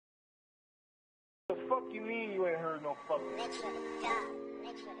fuck you mean you ain't heard no fucking?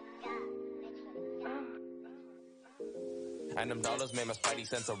 And them dollars made my spidey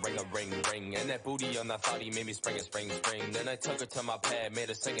sense a ring, ring. And that booty on that thotty made me spring. Then I took her to my pad, made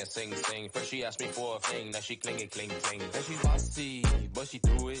her sing. First she asked me for a thing, now she cling. And she bossy, but she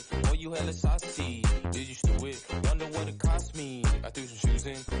threw it. Oh, you hella saucy, did you stew it? Wonder what it cost me. I threw some shoes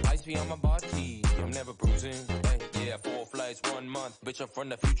in, ice be on my body. I'm never bruising, hey, yeah, 4 flights, 1 month. Bitch, I'm from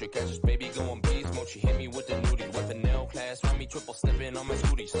the future, catch this baby going beast mode. She hit me with the nudie, with the nail class. Find me triple snipping on my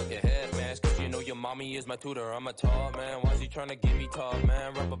scooty. Suck your head, man, cause you know your mommy is my tutor. I'm a tall man, why she tryna get me tall,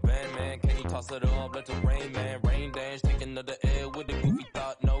 man? Rubber band, man, can you toss it up? Let the rain, man, rain dance. Taking to the air with a goofy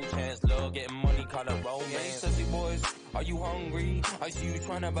thought, no chance. Love getting money, call it romance. Hey, sissy boys, are you hungry? I see you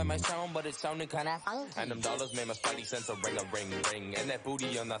tryna buy my sound, but it sounded kinda funky. And them dollars made my spidey sense a ring. And that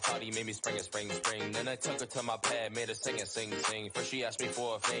booty on that thotty made me spring. Then I took her to my pad, made her sing. First she asked me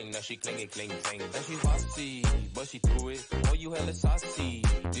for a thing, now she cling. And she bossy, but she threw it. Oh, you hella saucy,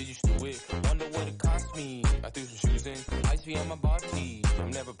 did you stew it? Wonder what it cost me. I threw some shoes in, ice be on my body.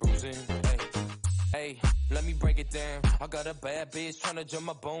 I'm never bruising, hey, let me break it down. I got a bad bitch tryna jump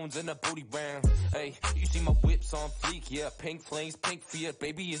my bones in a booty round. Hey, you see my whips on fleek, yeah, pink flames, pink Fiat,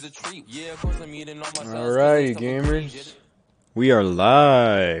 baby is a treat. Yeah, of course I'm eating all my cells. Alrighty, gamers. We are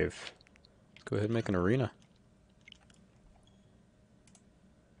live. Go ahead and make an arena.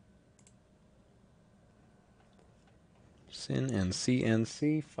 Sin and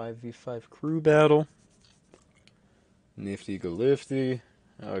CNC 5v5 crew battle. Nifty go lifty.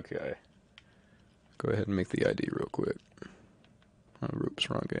 Okay. Go ahead and make the ID real quick. Oh, oops,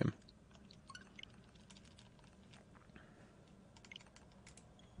 wrong game.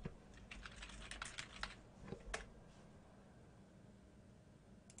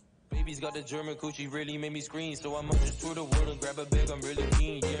 Baby's got the German coochie, really made me scream. So I'm just through the world and grab a bag, I'm really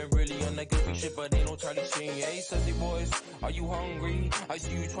keen. Yeah, really on that goofy shit, but ain't no Charlie Sheen. Hey, sussy boys, are you hungry? I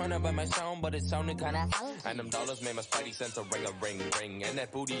see you tryna buy my sound, but it sounded kinda funky. And them dollars made my spidey sense a ring. And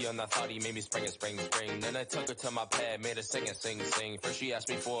that booty on that thotty made me spring. Then I took her to my pad, made her sing. First she asked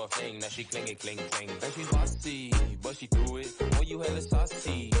me for a thing, now she cling. And she bossy, but she threw it. Oh, you hella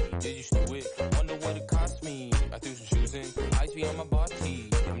saucy, did you stew it? Wonder what it cost me. I threw some shoes in, ice be on my body.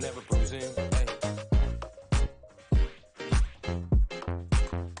 I'm never bruising, hey.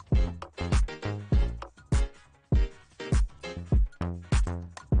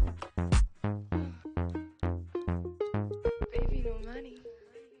 Baby, no money.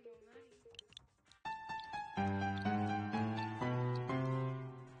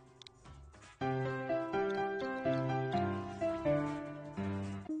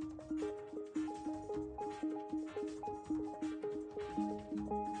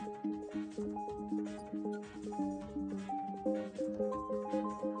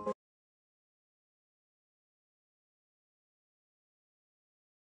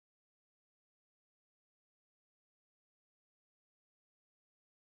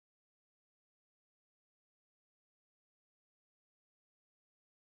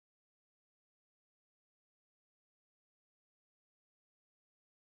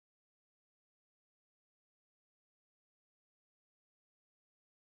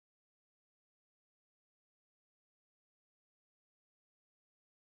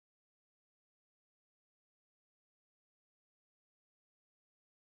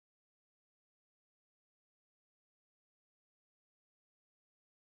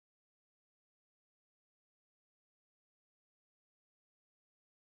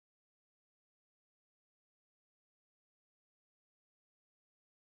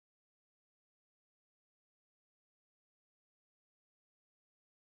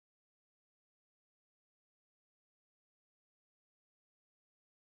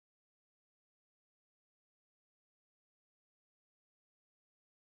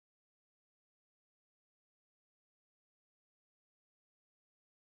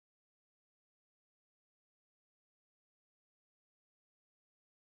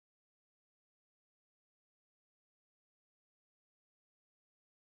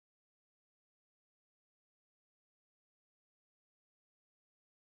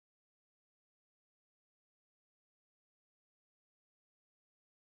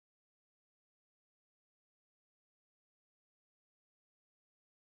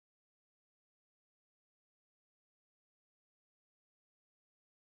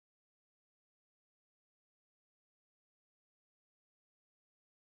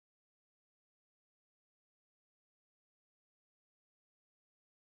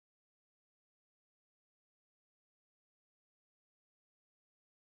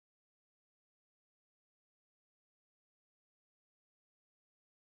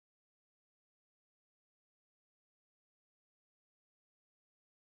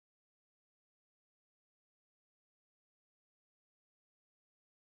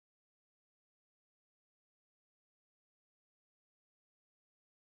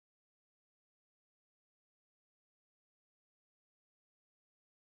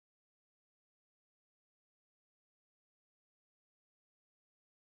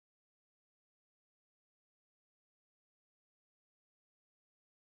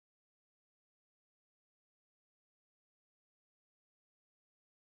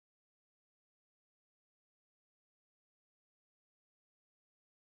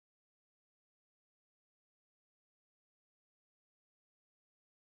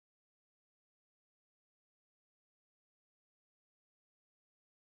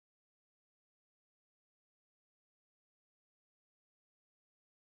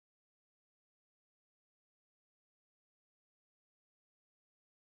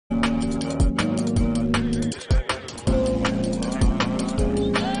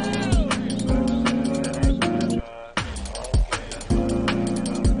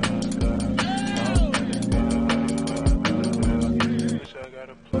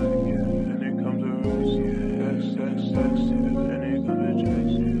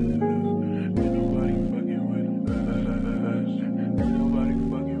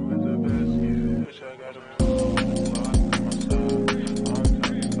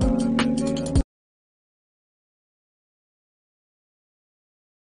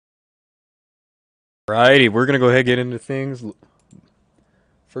 Alrighty, we're gonna go ahead and get into things.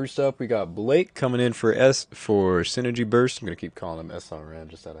 First up, we got Blake coming in for Synergy Burst. I'm gonna keep calling him SRN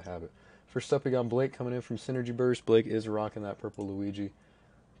just out of habit. First up, we got Blake coming in from Synergy Burst. Blake is rocking that purple Luigi.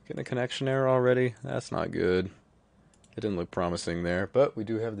 Getting a connection error already. That's not good. It didn't look promising there, but we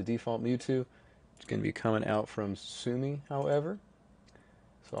do have the default Mewtwo. It's gonna be coming out from Sumi, however.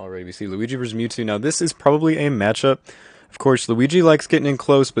 So already we see Luigi versus Mewtwo. Now this is probably a matchup. Of course, Luigi likes getting in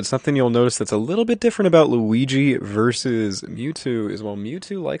close, but something you'll notice that's a little bit different about Luigi versus Mewtwo is while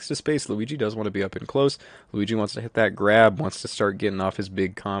Mewtwo likes to space, Luigi does want to be up and close. Luigi wants to hit that grab, wants to start getting off his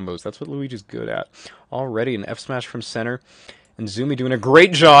big combos. That's what Luigi's good at. Already an F smash from center. And Zumi doing a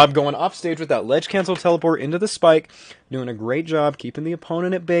great job going off stage with that ledge cancel teleport into the spike. Doing a great job keeping the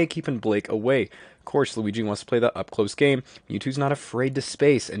opponent at bay, keeping Blake away. Of course, Luigi wants to play that up-close game. Mewtwo's not afraid to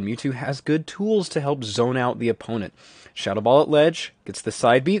space, and Mewtwo has good tools to help zone out the opponent. Shadow Ball at ledge, gets the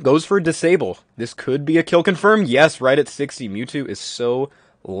side beat, goes for a disable. This could be a kill confirm. Yes, right at 60. Mewtwo is so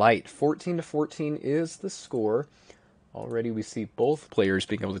light. 14-14 is the score. Already we see both players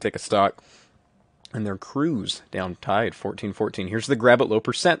being able to take a stock. And their crews down tied, 14-14. Here's the grab at low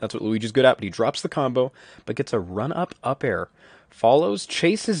percent. That's what Luigi's good at, but he drops the combo, but gets a run-up up air. Follows,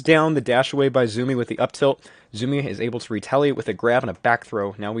 chases down the dash away by Zumi with the up tilt. Zumi is able to retaliate with a grab and a back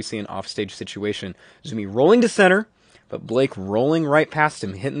throw. Now we see an offstage situation. Zumi rolling to center, but Blake rolling right past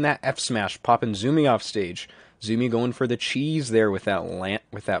him, hitting that F smash, popping Zumi off stage. Zumi going for the cheese there with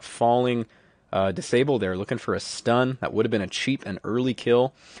that falling disable there, looking for a stun. That would have been a cheap and early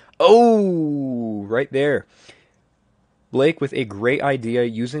kill. Oh, right there. Blake with a great idea,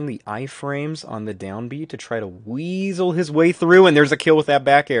 using the iframes on the down B to try to weasel his way through, and there's a kill with that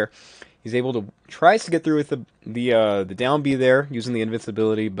back air. He's able to, tries to get through with the down B there, using the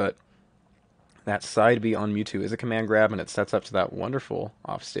invincibility, but that side B on Mewtwo is a command grab, and it sets up to that wonderful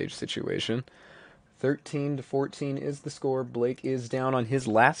offstage situation. 13-14 is the score. Blake is down on his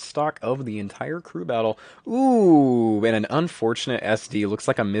last stock of the entire crew battle. Ooh, and an unfortunate SD. Looks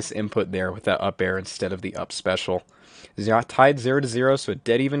like a misinput there with that up air instead of the up special. Tied 0-0, so a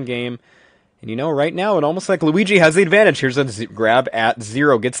dead even game. And you know, right now, it almost like Luigi has the advantage. Here's a grab at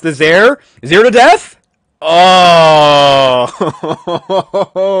 0. Gets the Zair. 0 to death? Oh!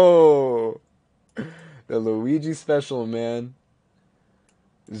 The Luigi special, man.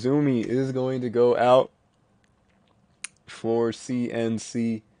 Zumi is going to go out for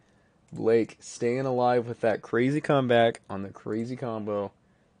CNC. Blake staying alive with that crazy comeback on the crazy combo.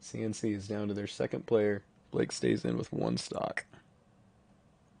 CNC is down to their second player. Blake stays in with one stock.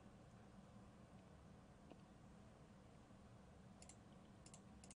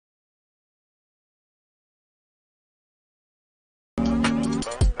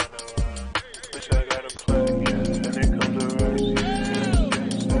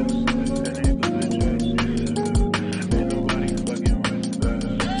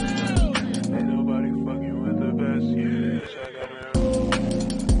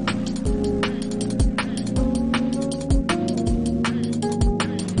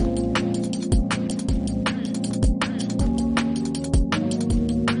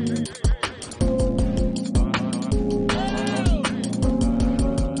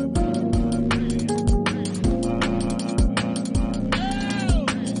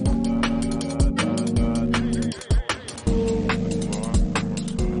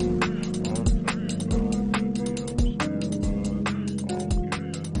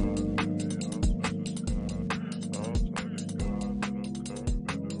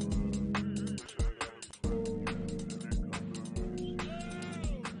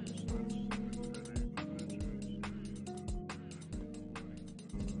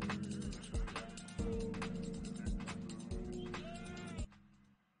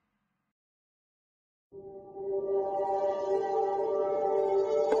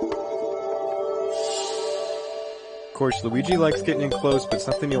 Of course, Luigi likes getting in close, but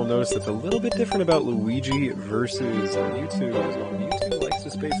something you'll notice that's a little bit different about Luigi versus Mewtwo is while Mewtwo likes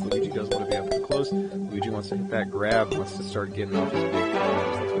to space, Luigi does want to be up and close. Luigi wants to hit that grab, wants to start getting off his big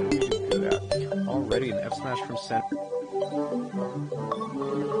combos. That's what Luigi's good at. Already an F smash from center.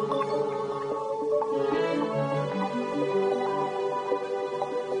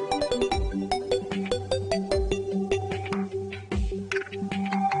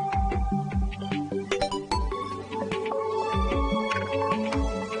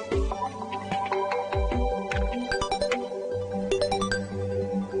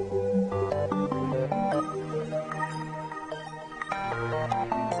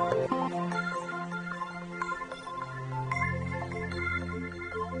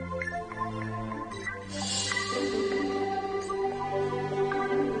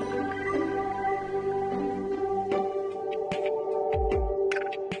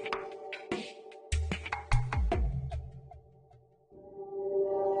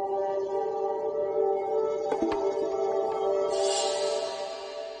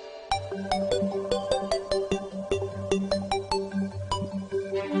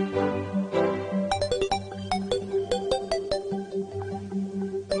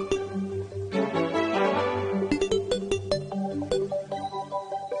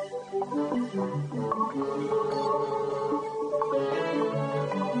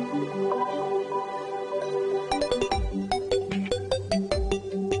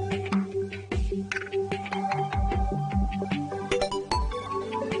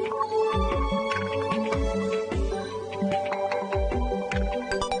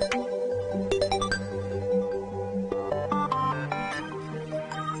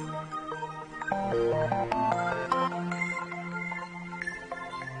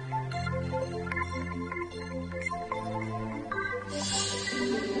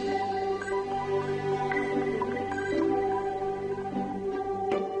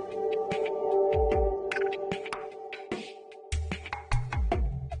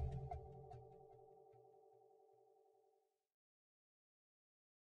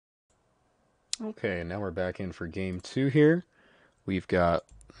 Okay, now we're back in for game 2 here. We've got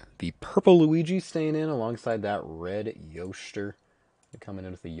the purple Luigi staying in alongside that red Yoshter. Coming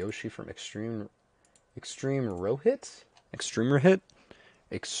in with the Yoshi from Extreme Rohit? Extremer Hit?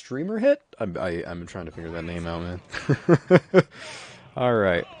 Extremer Hit? I'm trying to figure that name out, man.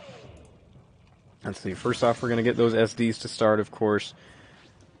 Alright. Let's see. First off, we're going to get those SDs to start, of course.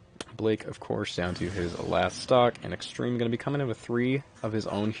 Blake, of course, down to his last stock. And Extreme going to be coming in with 3 of his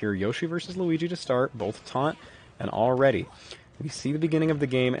own here. Yoshi versus Luigi to start. Both taunt. And already, we see the beginning of the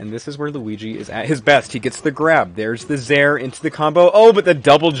game, and this is where Luigi is at his best. He gets the grab. There's the Zair into the combo. Oh, but the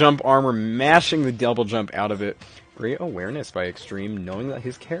double jump armor, mashing the double jump out of it. Great awareness by Extreme, knowing that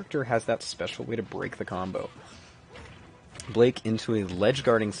his character has that special way to break the combo. Blake into a ledge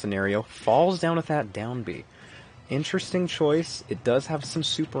guarding scenario, falls down with that down B. Interesting choice. It does have some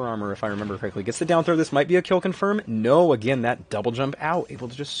super armor, if I remember correctly. Gets the down throw. This might be a kill confirm. No, again, that double jump out. Able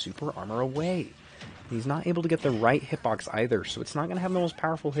to just super armor away. He's not able to get the right hitbox either, so it's not going to have the most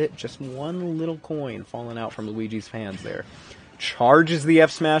powerful hit. Just one little coin falling out from Luigi's hands there. Charges the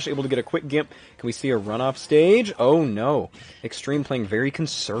F smash, able to get a quick gimp. Can we see a run off stage? Oh no. Extreme playing very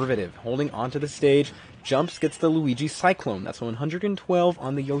conservative, holding onto the stage. Jumps, gets the Luigi Cyclone. That's 112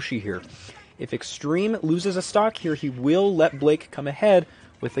 on the Yoshi here. If Extreme loses a stock here, he will let Blake come ahead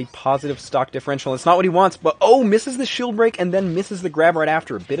with a positive stock differential. It's not what he wants, but oh, misses the shield break and then misses the grab right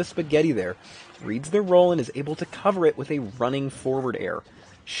after. A bit of spaghetti there. Reads the roll and is able to cover it with a running forward air.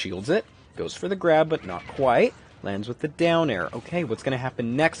 Shields it, goes for the grab, but not quite. Lands with the down air. Okay, what's going to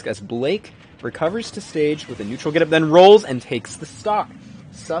happen next? As Blake recovers to stage with a neutral get up, then rolls and takes the stock.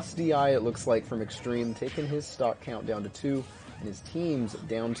 Sus DI, it looks like, from Extreme, taking his stock count down to 2, and his team's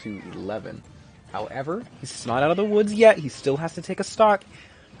down to 11. However, he's not out of the woods yet. He still has to take a stock.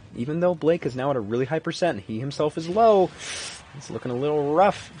 Even though Blake is now at a really high percent, and he himself is low, it's looking a little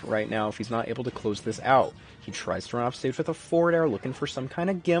rough right now if he's not able to close this out. He tries to run off stage with a forward air, looking for some kind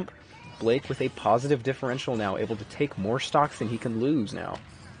of gimp. Blake with a positive differential now, able to take more stocks than he can lose now.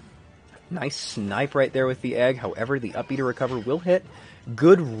 Nice snipe right there with the egg. However, the up B to recover will hit.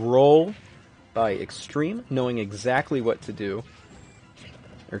 Good roll by Extreme, knowing exactly what to do.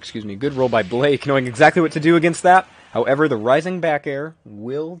 Or excuse me, good roll by Blake, knowing exactly what to do against that. However, the rising back air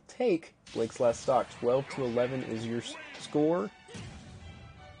will take Blake's last stock. 12-11 is your score.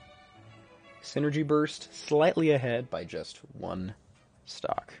 Synergy Burst slightly ahead by just 1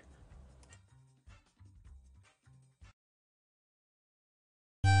 stock.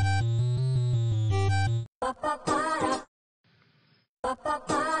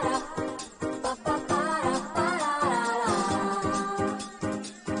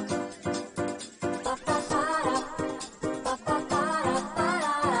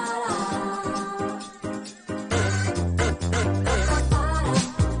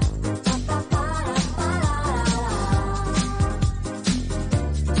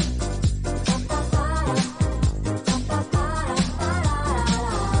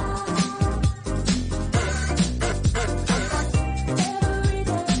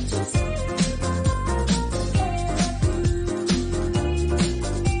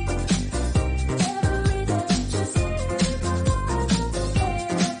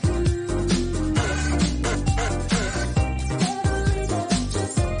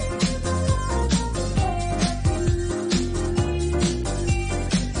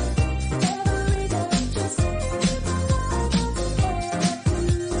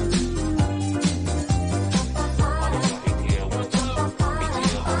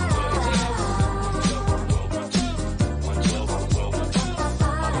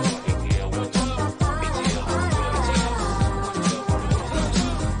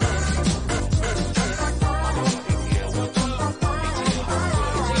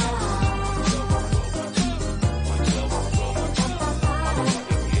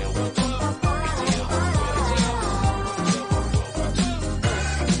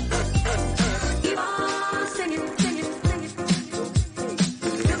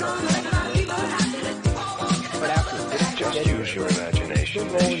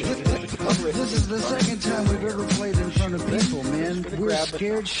 This is the second time we've ever played in front of people, man. We're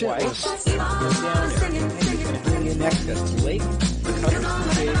scared shitless. Next as Blake recovers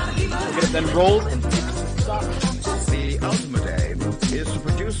the stage, will get it then rolls and stops. The ultimate aim is to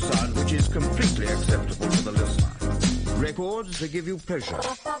produce sound which is completely acceptable to the listener. Records that give you pleasure.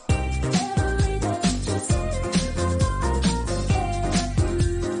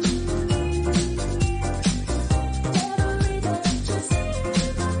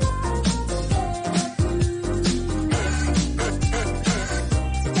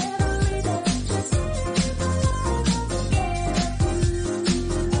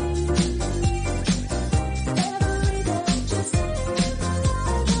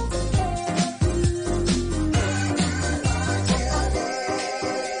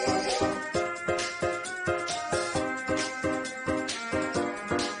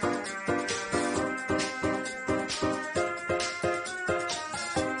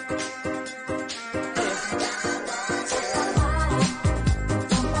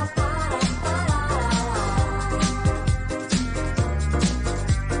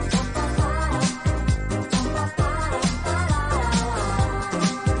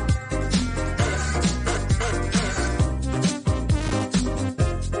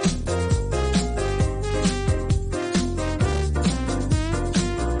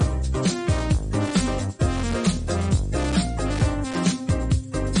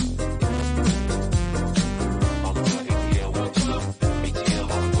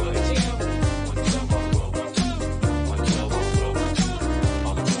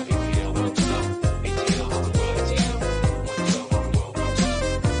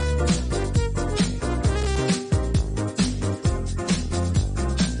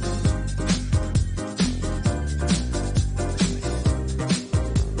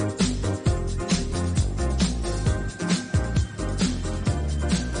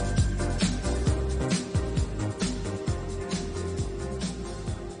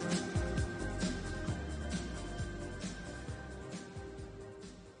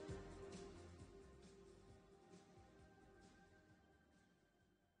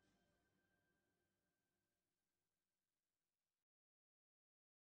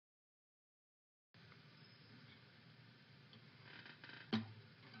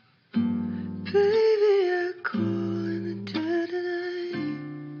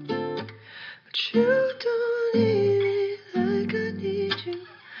 But you don't need me like I need you.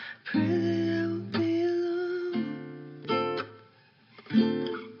 Pray that I will be alone.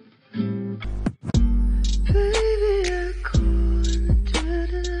 Baby, I go in the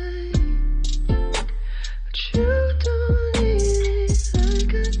dead of night. But you don't need me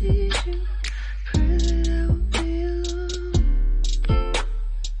like I need you. Pray that I will be alone.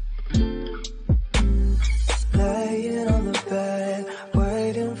 Laying on the bed,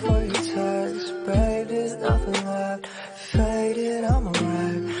 waiting for your touch. Babe, there's nothing left. Faded, I'm a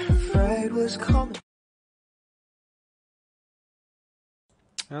wreck. Afraid what's coming.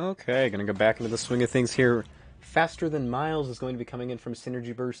 Okay, gonna go back into the swing of things here. Faster Than Miles is going to be coming in from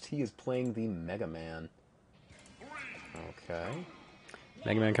Synergy Burst. He is playing the Mega Man. Okay.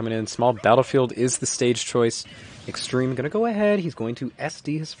 Mega Man coming in. Small Battlefield is the stage choice. Extreme gonna go ahead. He's going to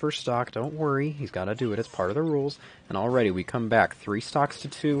SD his first stock. Don't worry. He's got to do it. It's part of the rules. And already we come back 3 stocks to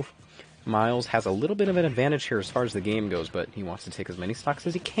 2. Miles has a little bit of an advantage here as far as the game goes, but he wants to take as many stocks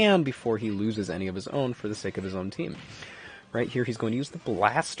as he can before he loses any of his own for the sake of his own team. Right here, he's going to use the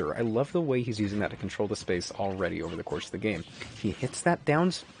blaster. I love the way he's using that to control the space already over the course of the game. He hits that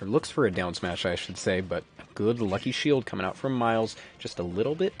down, or looks for a down smash, I should say, but a good lucky shield coming out from Miles. Just a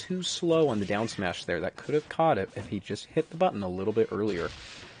little bit too slow on the down smash there. That could have caught it if he just hit the button a little bit earlier.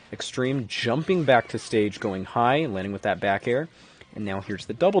 Extreme jumping back to stage, going high, landing with that back air. And now here's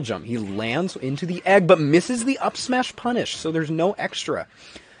the double jump. He lands into the egg, but misses the up smash punish, so there's no extra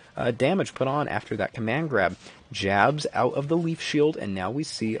damage put on after that command grab. Jabs out of the leaf shield, and now we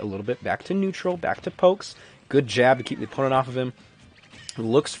see a little bit back to neutral, back to pokes. Good jab to keep the opponent off of him.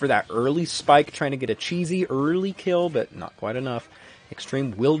 Looks for that early spike, trying to get a cheesy early kill, but not quite enough.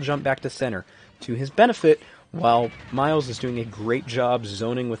 Extreme will jump back to center. To his benefit, while Miles is doing a great job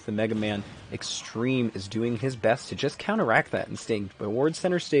zoning with the Mega Man, Extreme is doing his best to just counteract that and staying towards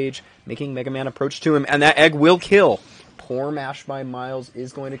center stage, making Mega Man approach to him, and that egg will kill. Poor mash by Miles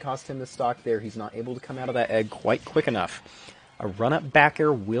is going to cost him the stock there. He's not able to come out of that egg quite quick enough. A run-up back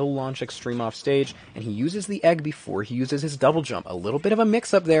air will launch Extreme off stage, and he uses the egg before he uses his double jump. A little bit of a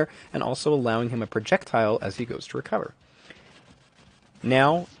mix-up there, and also allowing him a projectile as he goes to recover.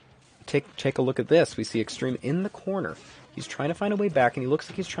 Now, take a look at this. We see Extreme in the corner. He's trying to find a way back, and he looks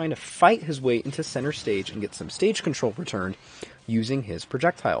like he's trying to fight his way into center stage and get some stage control returned using his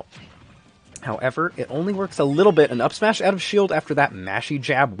projectile. However, it only works a little bit. An up smash out of shield after that mashy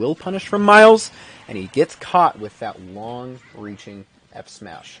jab will punish from Miles, and he gets caught with that long-reaching F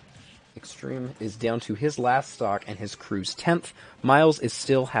smash. Extreme is down to his last stock and his crew's 10th. Miles is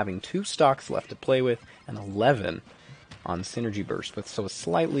still having 2 stocks left to play with, and 11 on Synergy Burst, so a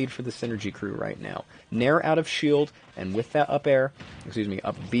slight lead for the Synergy crew right now. Nair out of shield, and with that up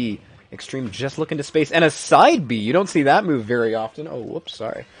B, Extreme just looking to space, and a side B. You don't see that move very often. Oh, whoops,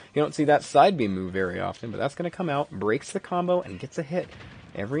 sorry. You don't see that side B move very often, but that's going to come out, breaks the combo, and gets a hit.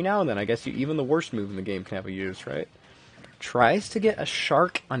 Every now and then, I guess even the worst move in the game can have a use, right? Tries to get a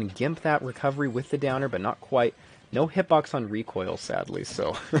shark on Gimp that recovery with the downer, but not quite. No hitbox on recoil, sadly,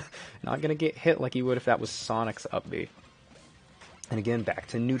 so not going to get hit like he would if that was Sonic's up B. And again, back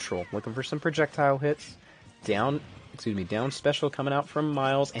to neutral, looking for some projectile hits. Down special coming out from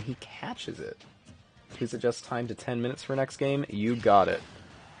Miles, and he catches it. Please adjust time to 10 minutes for next game. You got it.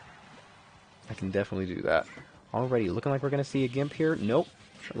 I can definitely do that. Alrighty, looking like we're going to see a Gimp here. Nope.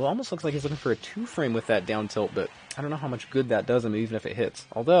 Well, almost looks like he's looking for a 2-frame with that down tilt, but I don't know how much good that does him, even if it hits.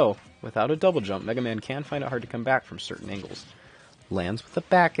 Although, without a double jump, Mega Man can find it hard to come back from certain angles. Lands with a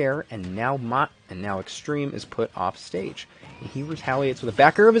back air, and now Extreme is put off stage. And he retaliates with a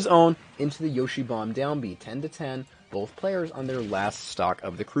back air of his own into the Yoshi Bomb down B, 10-10. Both players on their last stock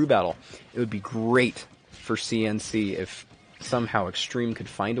of the crew battle. It would be great for CNC if somehow Extreme could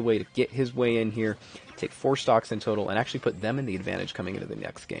find a way to get his way in here, take 4 stocks in total, and actually put them in the advantage coming into the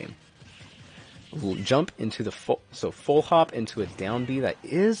next game. Jump into the full hop into a down B that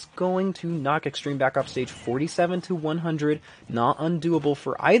is going to knock Extreme back off stage 47-100. Not undoable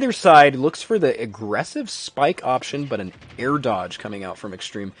for either side. Looks for the aggressive spike option, but an air dodge coming out from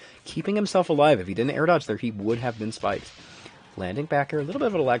Extreme, keeping himself alive. If he didn't air dodge there, he would have been spiked. Landing back air, a little bit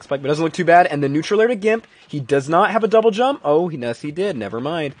of a lag spike, but doesn't look too bad. And the neutral air to Gimp. He does not have a double jump. Oh, yes, he did. Never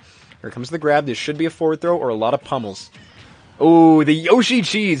mind. Here comes the grab. This should be a forward throw or a lot of pummels. Oh, the Yoshi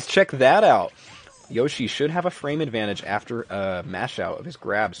cheese. Check that out. Yoshi should have a frame advantage after a mash out of his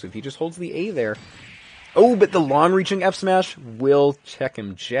grab, so if he just holds the A there... Oh, but the long-reaching F-smash will check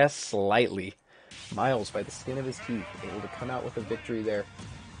him just slightly. Miles, by the skin of his teeth, able to come out with a victory there.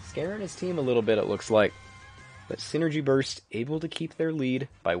 Scaring his team a little bit, it looks like. But Synergy Burst able to keep their lead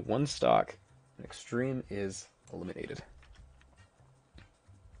by 1 stock. And Extreme is eliminated.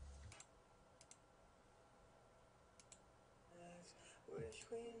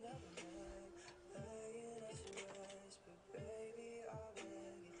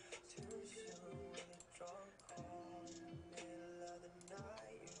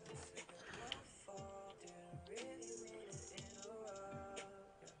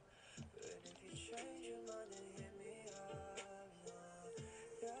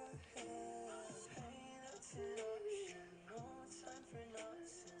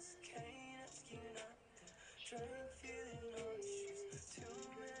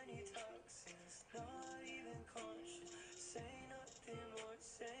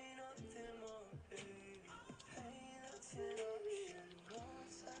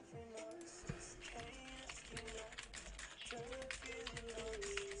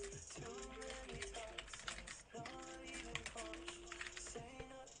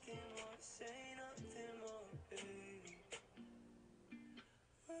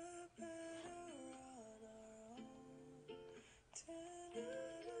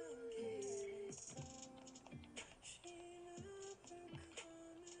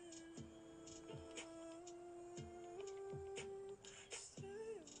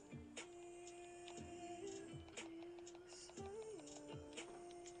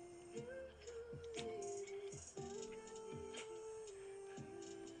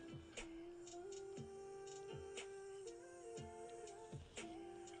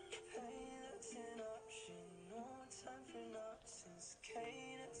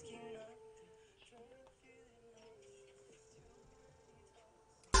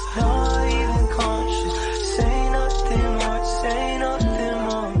 Not even conscious. Say nothing more, say nothing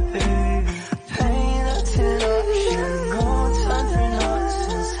more, baby. Pain that's an option. No time for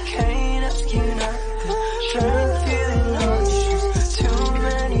nonsense. Can't ask you nothing. Strength feeling nauseous. Too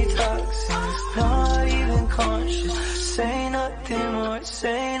many toxins. Not even conscious. Say nothing more,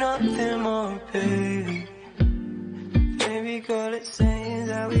 say nothing more, baby. Baby girl, it's saying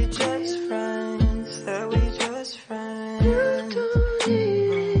that we just friends. That we just friends.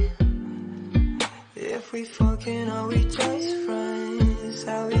 If we fucking, are we just friends?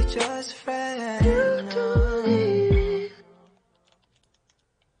 Are we just friends?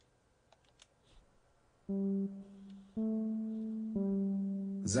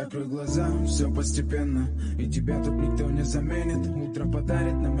 Закрой глаза, все постепенно, и тебя тут никто не заменит. Утро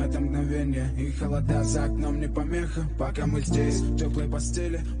подарит нам это мгновение, и холода за окном не помеха. Пока мы здесь, в теплой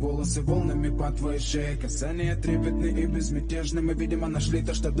постели, волосы волнами по твоей шее. Касания трепетные и безмятежны, мы, видимо, нашли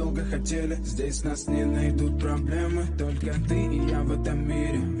то, что долго хотели. Здесь нас не найдут проблемы, только ты и я в этом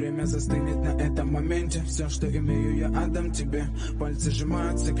мире. Время застынет на этом моменте, все, что имею, я отдам тебе. Пальцы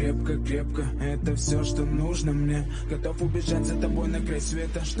сжимаются крепко-крепко, это все, что нужно мне. Готов убежать за тобой на край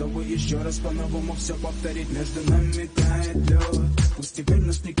света, чтобы еще раз по-новому все повторить. Между нами тает лед, пусть теперь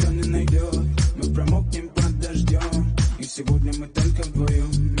нас никто не найдет. Мы промокнем под дождем, и сегодня мы только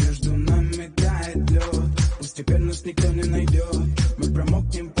вдвоем. Между нами тает лед, пусть теперь нас никто не найдет. Мы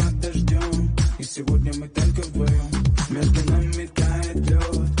промокнем под дождем, и сегодня мы только вдвоем. Между нами тает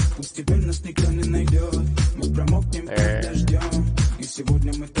лед, пусть теперь нас никто не найдет. Мы промокнем под дождем, и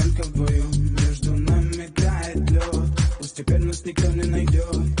сегодня мы только вдвоем. Между нами тает лед, пусть теперь нас никто не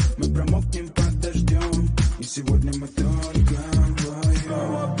найдет. Мы промокнем под дождем, и сегодня мы только вдвоем.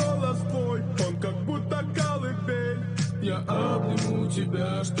 Снова голос твой, он как будто колыбель. Я обниму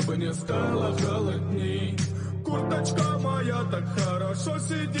тебя, чтобы не стало холодней. Курточка моя так хорошо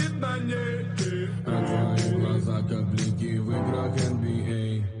сидит на ней. А твои глаза как блики в играх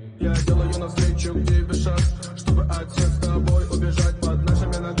NBA. Я делаю навстречу к тебе шаг, чтобы от всех с тобой убежать. Под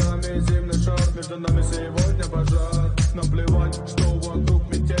нашими ногами зимний шар, между нами сегодня пожар. Нам плевать, что вокруг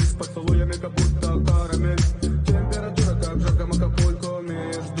метель, с поцелуями как будто карамель. Температура как в жарком Акапулько,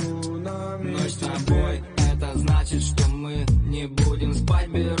 между нами. Ночь с тобой, это значит, что мы не будем спать.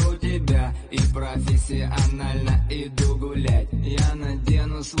 Беру тебя и профессионально иду гулять. Я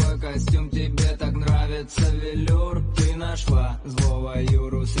надену свой костюм, тебе так нравится велюр. Ты нашла злого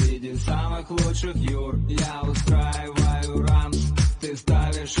Юру среди самых лучших Юр. Я устраиваю рамс, ты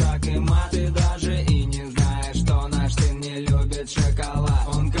ставишь шаг и мат. Ты даже и не знаешь, что наш сын не любит шоколад.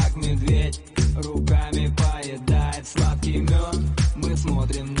 Он как медведь, руками поедает сладкий мед. Мы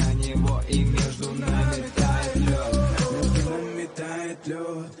смотрим на него, и между нами тает лед. Между нами тает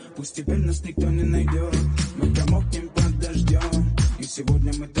лед, пусть теперь нас никто не найдет. Мы промокнем под дождем, и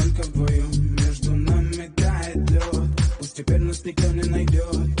сегодня мы только вдвоем. Между нами тает лед, пусть теперь нас никто не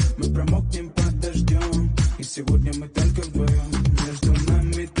найдет. Мы промокнем под дождем, и сегодня мы только вдвоем. Между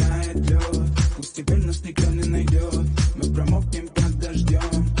нами тает лед, пусть теперь нас никто не найдет. Мы промокнем под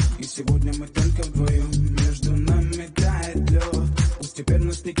дождем, и сегодня мы только вдвоем. Между нами тает лед, пусть теперь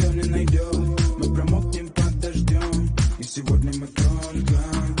нас никто не найдет. Мы промокнем под дождем, И сегодня мы только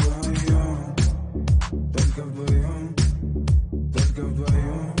вдвоем. Только вдвоем. Только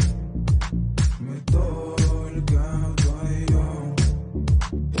вдвоем. Мы только вдвоем.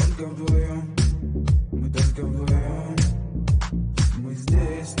 Только вдвоем. Мы только вдвоем. Мы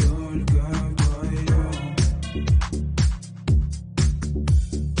здесь только вдвоем.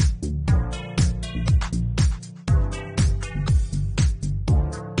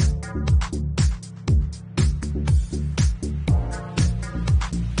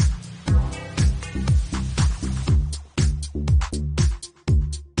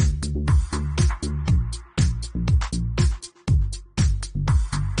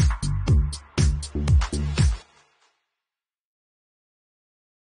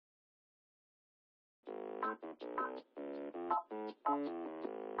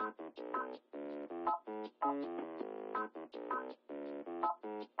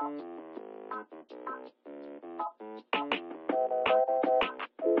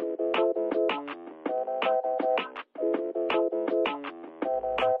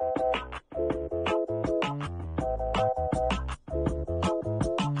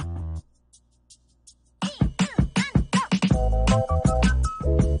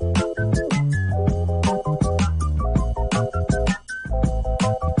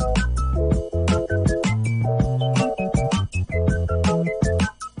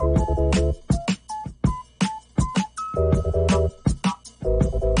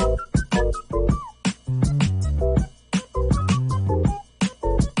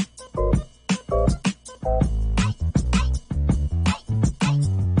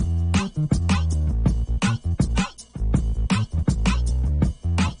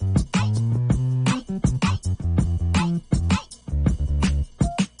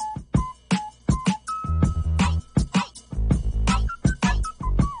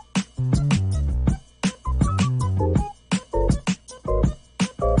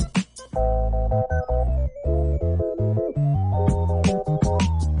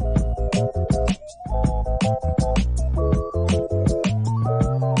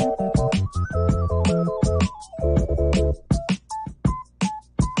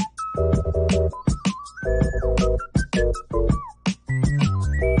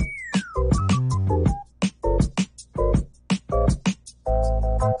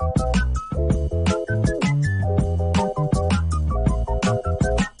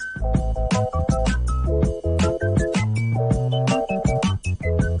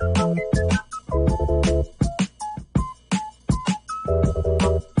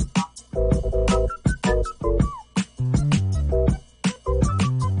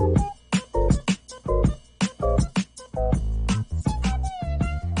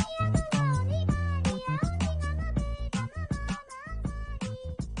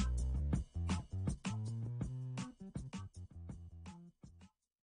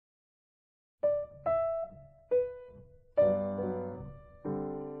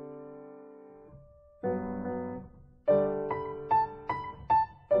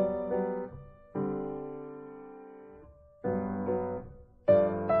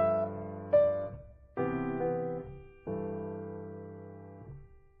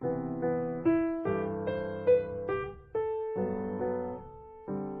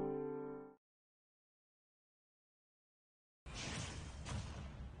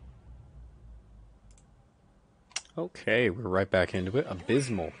 Okay, we're right back into it.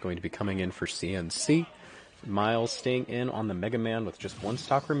 Abysmal going to be coming in for CNC. Miles staying in on the Mega Man with just one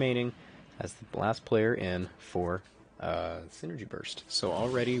stock remaining as the last player in for Synergy Burst. So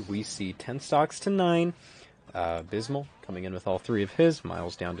already we see 10 stocks to 9. Abysmal coming in with all 3 of his.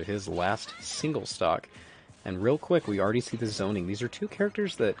 Miles down to his last single stock. And real quick, we already see the zoning. These are 2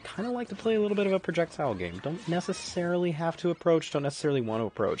 characters that kind of like to play a little bit of a projectile game. Don't necessarily have to approach, don't necessarily want to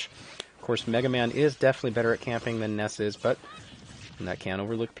approach. Of course, Mega Man is definitely better at camping than Ness is, but that can't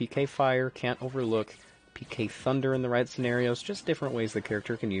overlook PK Fire, can't overlook PK Thunder in the right scenarios, just different ways the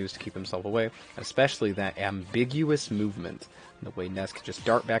character can use to keep himself away, especially that ambiguous movement, the way Ness can just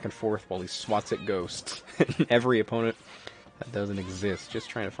dart back and forth while he swats at ghosts. Every opponent that doesn't exist, just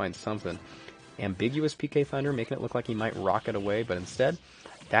trying to find something. Ambiguous PK Thunder, making it look like he might rocket away, but instead,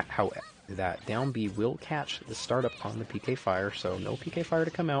 that down B will catch the startup on the PK Fire, so no PK Fire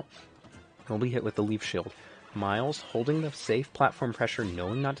to come out. He'll be hit with the Leaf Shield. Miles holding the safe platform pressure,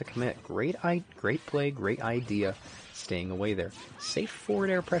 knowing not to commit. Great play, great idea, staying away there. Safe forward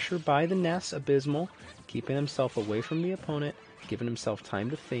air pressure by the Ness, Abysmal, keeping himself away from the opponent, giving himself time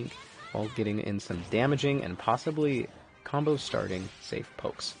to think, while getting in some damaging and possibly combo starting safe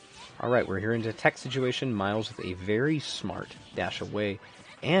pokes. Alright, we're here into a tech situation. Miles with a very smart dash away,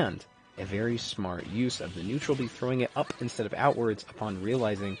 and A very smart use of the neutral B, throwing it up instead of outwards upon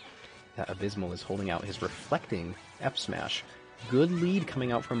realizing that Abysmal is holding out his reflecting F smash. Good lead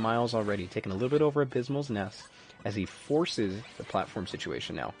coming out from Miles already, taking a little bit over Abysmal's nest as he forces the platform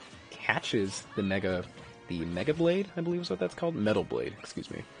situation now. Catches the Mega Blade, I believe is what that's called? Metal Blade,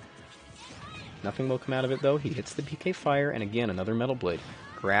 excuse me. Nothing will come out of it though. He hits the PK Fire, and again, another Metal Blade.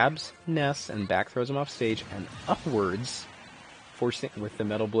 Grabs Ness and back throws him off stage and upwards, forcing with the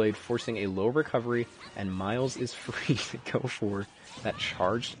Metal Blade, forcing a low recovery, and Miles is free to go for that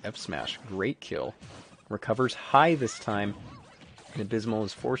charged F smash. Great kill. Recovers high this time, and Abysmal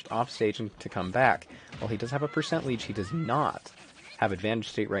is forced off stage to come back. While he does have a percent lead, he does not have advantage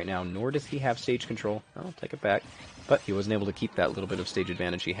state right now, nor does he have stage control. I'll take it back, but he wasn't able to keep that little bit of stage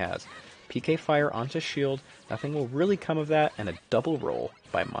advantage he has. PK Fire onto shield, nothing will really come of that, and a double roll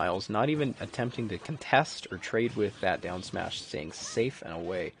by Miles, not even attempting to contest or trade with that down smash, staying safe and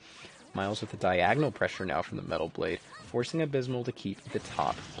away. Miles with the diagonal pressure now from the Metal Blade, forcing Abysmal to keep the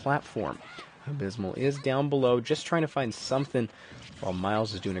top platform. Abysmal is down below, just trying to find something, while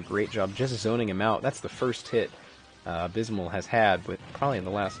Miles is doing a great job just zoning him out. That's the first hit Abysmal has had, but probably in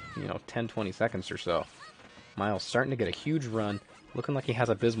the last 10-20 seconds or so. Miles starting to get a huge run, looking like he has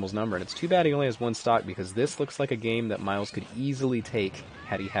Abysmal's number, and it's too bad he only has one stock, because this looks like a game that Miles could easily take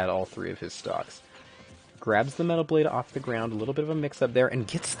had he had all three of his stocks. Grabs the Metal Blade off the ground, a little bit of a mix-up there, and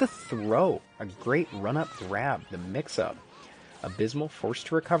gets the throw. A great run-up grab, the mix-up. Abysmal forced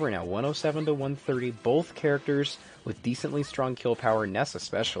to recover now, 107 to 130, both characters with decently strong kill power, Ness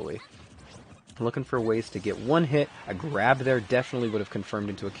especially. Looking for ways to get one hit. A grab there definitely would have confirmed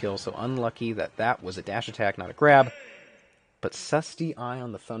into a kill, so unlucky that that was a dash attack, not a grab. But Susty Eye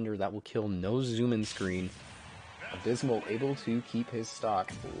on the Thunder, that will kill, no zoom in screen. Abysmal able to keep his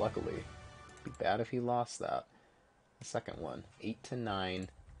stock, luckily. Be bad if he lost that. The second one, 8 to 9.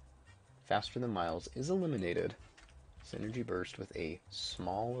 Faster Than Miles is eliminated. Synergy Burst with a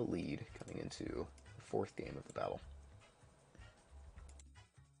small lead coming into the fourth game of the battle.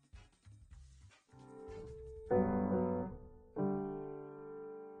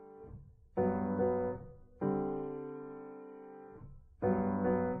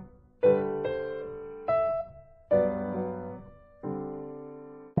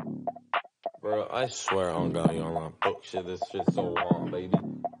 Bro, I swear on God, you on my book shit. This shit's so long, baby.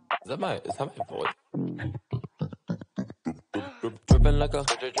 Is that my voice? Dripping like a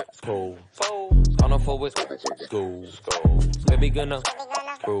school. On a forward school. Baby gonna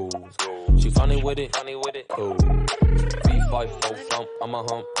school. She funny with it, cool. B5 flump, I'm a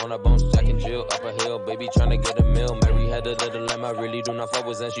hump on a bounce, Jack and Jill up a hill. Baby tryna get a meal. Mary had a little lamb, I really do not fuck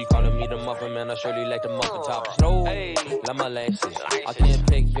with, and she calling me the muffin man. I surely like the muffin top. Slow, like my lashes. I can't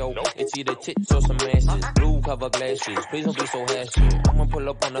pick yo, it's either tits or some asses. Blue cover glasses, please don't be so hashy. I'ma pull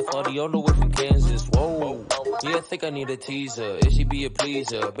up on a 30 all the way from Kansas. Whoa, yeah, I think I need a teaser. If she be a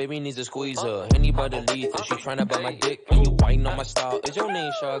pleaser, baby needs a squeezer. Anybody leave her, she tryna bite my dick. And you whining on my style, is your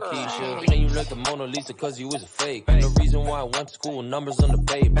name Sharkeisha? And you like the Mona Lisa cause you was a fake. The reason why I went to school, numbers on the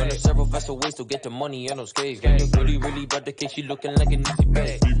page. But there's several faster ways to get the money and no skates. Got your booty really bad, the case she looking like an easy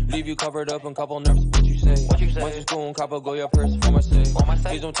bag. Leave you covered up in couple nerves, what you say? Once you school and copper, go your purse for my sake.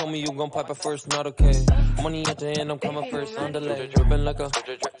 Please don't tell me you gon' pipe it first, not okay. Money at the end, I'm coming first, on delay. Dripping like a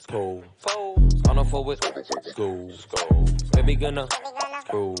school. On a forward school. Baby gonna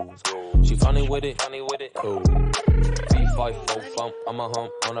school. She funny with it, cool. B5 flump, I'm a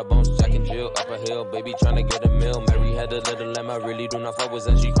hump on a bounce, Jack and Jill up a hill. Baby tryna get a meal. Mary had a little lamb, I really do not fuck with,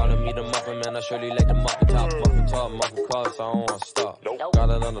 and she calling me the muffin man. I surely like the muffin top, muffin car, so I don't wanna stop. Got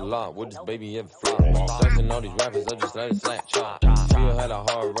it on the lot, with this baby ever flop. Stressing all these rappers, I just let it slap chop. Still had a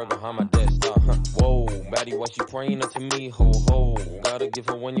hard work behind my desktop. Whoa, baddie, why she praying up to me? Ho ho, gotta give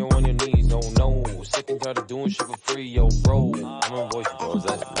her when you're on your knees. Oh no, sick and tired of doing shit for free, yo bro. I'm a voice, bro,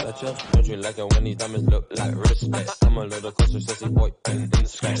 that's ya. Don't you like it when these diamonds look like respect? I'm a little closer, sassy boy, and in the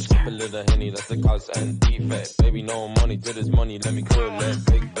sky. Skip a little Henny, that's the cause and defect. Baby, no money to this money, let me cool that.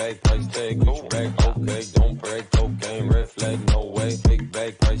 Big bag, price tag, Gucci bag, okay. Don't break, cocaine, red flag, no way. Big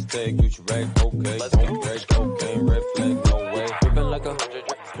bag, price tag, Gucci bag, okay. Don't break, cocaine, red flag, no way. Dripping like a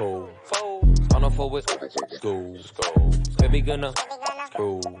school. On a forward school. Baby gonna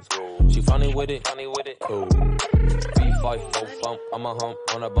school. She funny with it, cool. B5 flump, I'm a hump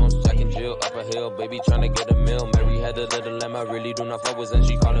on a bounce, Jack and Jill up a hill. Baby tryna get a meal. Mary had a little lamb, I really do not fuck with, and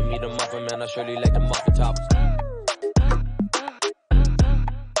she calling me the muffin man. I surely like the muffin top.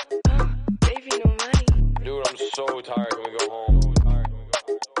 Baby, no money. Dude, I'm so tired. Can we go home?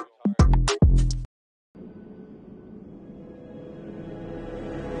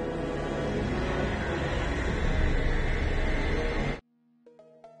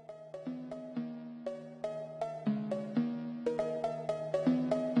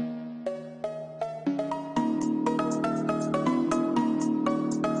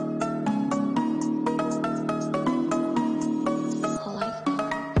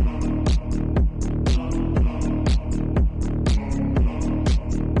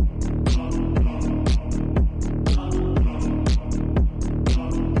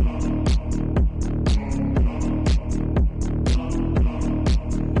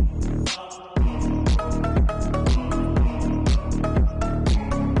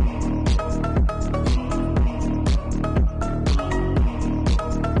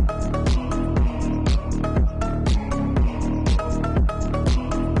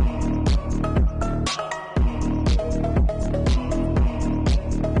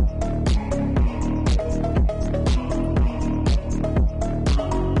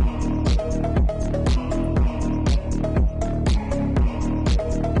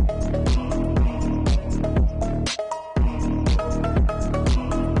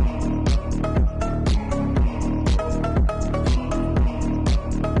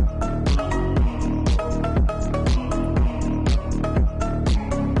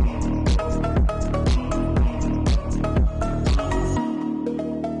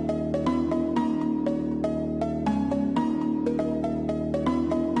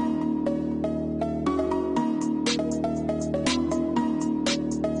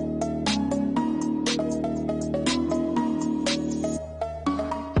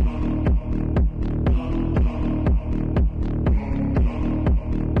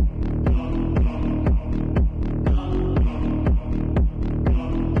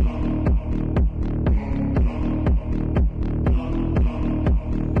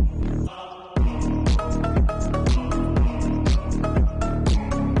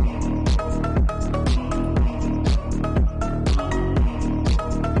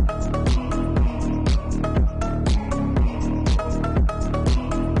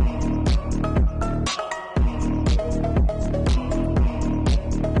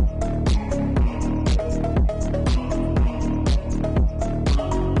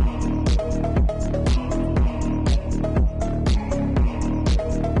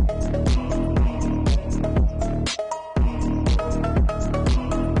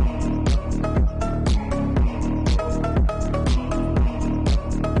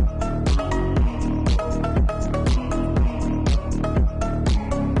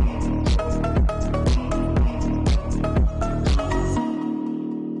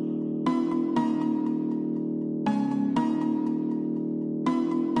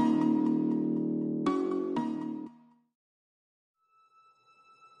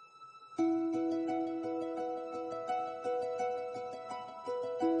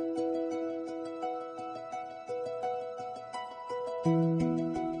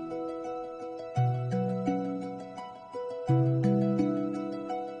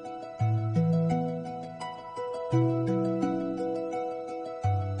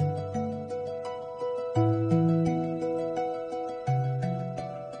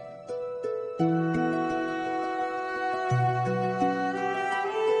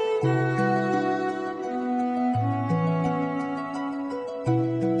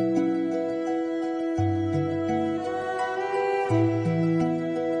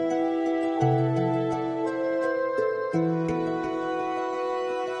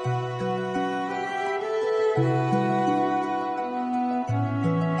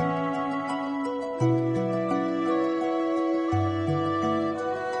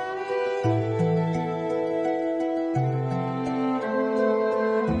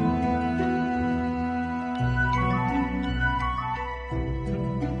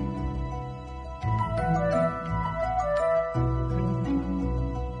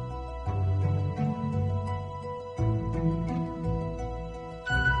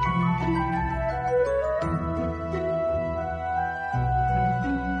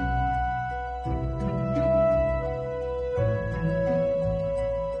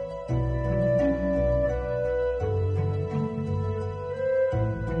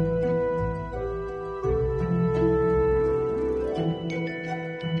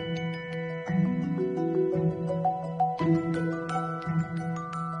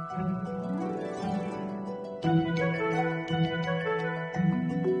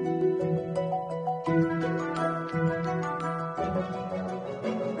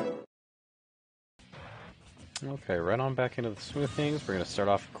 Okay, right on back into the swing of things. We're going to start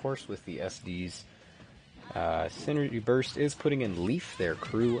off, of course, with the SDs. Synergy Burst is putting in Leaf, their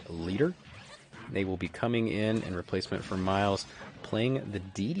crew leader. They will be coming in replacement for Miles, playing the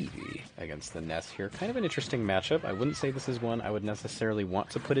DDD against the Ness here. Kind of an interesting matchup. I wouldn't say this is one I would necessarily want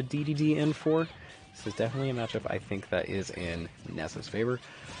to put a DDD in for. This is definitely a matchup I think that is in Ness's favor.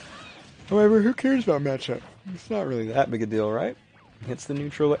 However, who cares about matchup? It's not really that big a deal, right? Hits the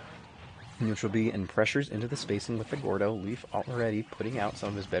neutral B and pressures into the spacing with the Gordo. Leaf already putting out some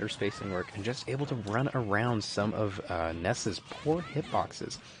of his better spacing work and just able to run around some of Ness's poor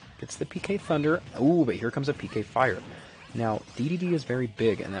hitboxes. Gets the PK Thunder. Ooh, but here comes a PK Fire. Now, DDD is very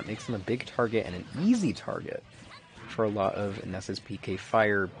big, and that makes him a big target and an easy target for a lot of Ness's PK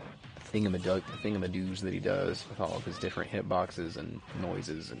Fire thingamadoos that he does with all of his different hitboxes and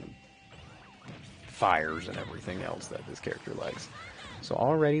noises and fires and everything else that this character likes. So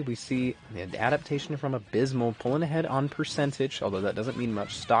already we see the adaptation from Abysmal pulling ahead on percentage, although that doesn't mean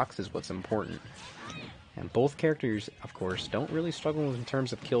much. Stocks is what's important. And both characters, of course, don't really struggle in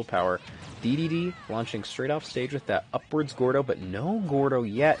terms of kill power. DDD launching straight off stage with that upwards Gordo, but no Gordo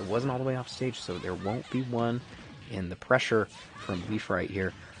yet. It wasn't all the way off stage, so there won't be one in the pressure from Leaf right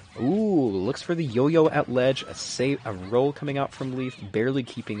here. Ooh, looks for the yo-yo at ledge. A roll coming out from Leaf, barely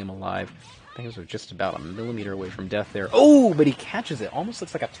keeping him alive. Things are just about a millimeter away from death there. Oh, but he catches it. Almost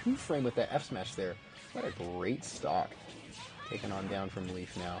looks like a two-frame with that F-smash there. What a great stock. Taken on down from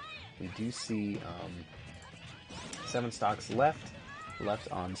Leaf now. We do see 7 stocks left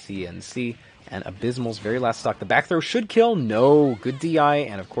on CNC. And Abysmal's very last stock. The back throw should kill. No. Good DI.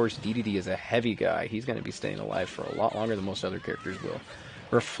 And, of course, DDD is a heavy guy. He's going to be staying alive for a lot longer than most other characters will.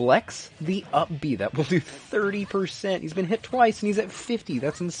 Reflects the up B. That will do 30%. He's been hit twice, and he's at 50.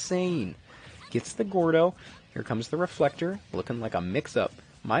 That's insane. Gets the Gordo. Here comes the Reflector, looking like a mix-up.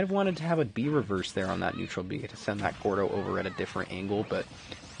 Might have wanted to have a B reverse there on that neutral B to send that Gordo over at a different angle, but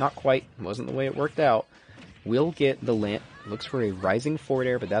not quite. Wasn't the way it worked out. Will get the land. Looks for a rising forward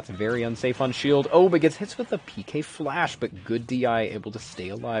air, but that's very unsafe on shield. Oh, but gets hits with a PK Flash, but good DI, able to stay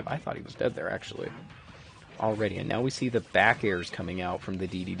alive. I thought he was dead there, actually. Already, and now we see the back airs coming out from the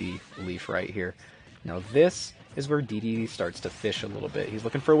DDD Leaf right here. Now this is where DDD starts to fish a little bit. He's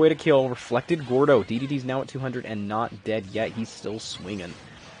looking for a way to kill. Reflected Gordo. DDD's now at 200 and not dead yet. He's still swinging.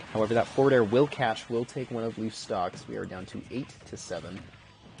 However, that forward air will catch, will take one of Leaf's stocks. We are down to 8-7.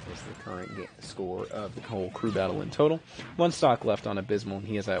 Is the current score of the whole crew battle in total. 1 stock left on Abysmal, and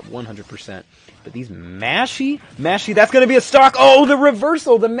he is at 100%. But these Mashy, that's going to be a stock. Oh, the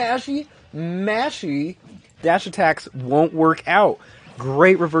reversal, the Mashy dash attacks won't work out.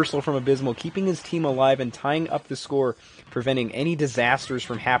 Great reversal from Abysmal, keeping his team alive and tying up the score, preventing any disasters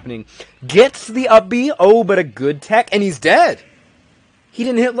from happening. Gets the up B. Oh, but a good tech, and he's dead. He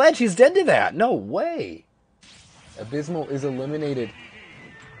didn't hit ledge. He's dead to that. No way. Abysmal is eliminated.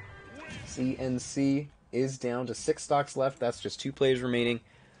 CNC is down to 6 stocks left. That's just 2 players remaining.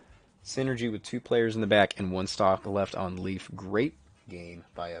 Synergy with 2 players in the back and 1 stock left on Leaf. Great game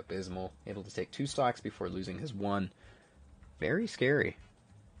by Abysmal. Able to take 2 stocks before losing his 1. Very scary.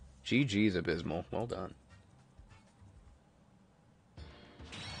 GG's, Abysmal. Well done.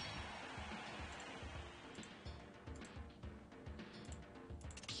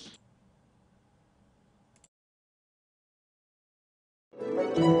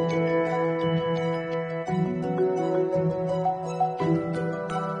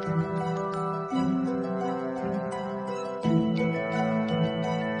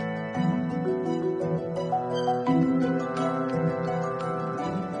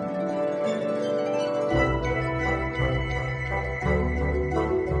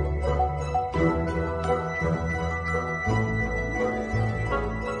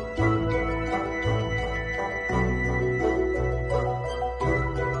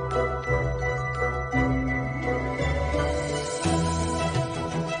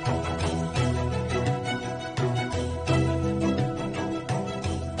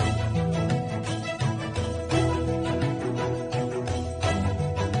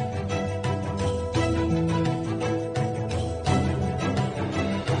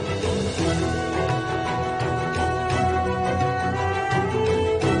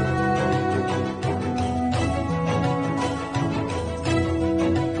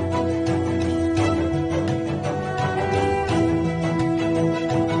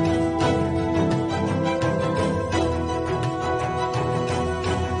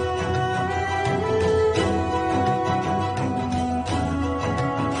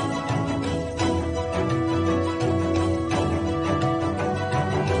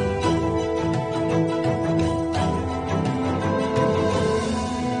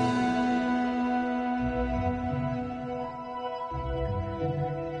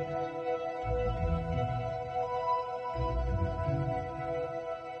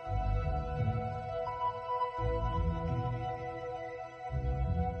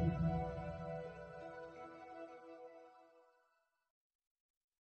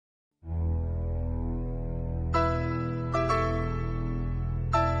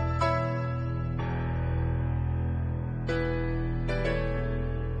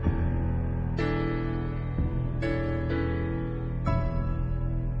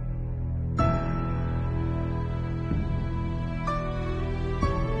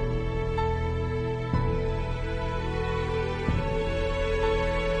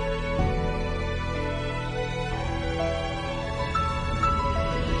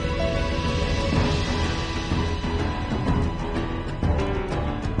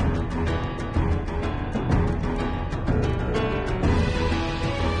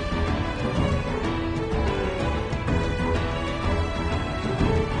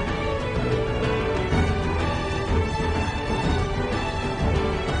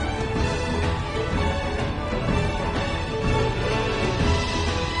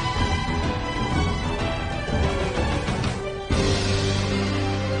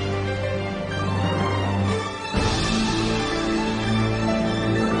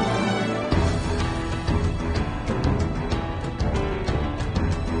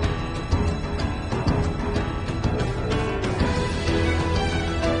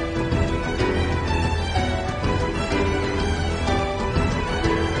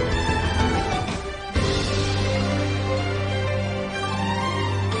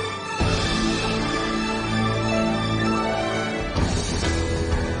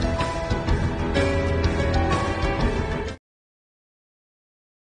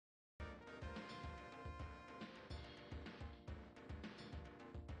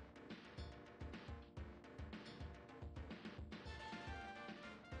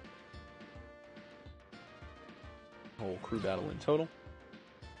 whole crew battle in total.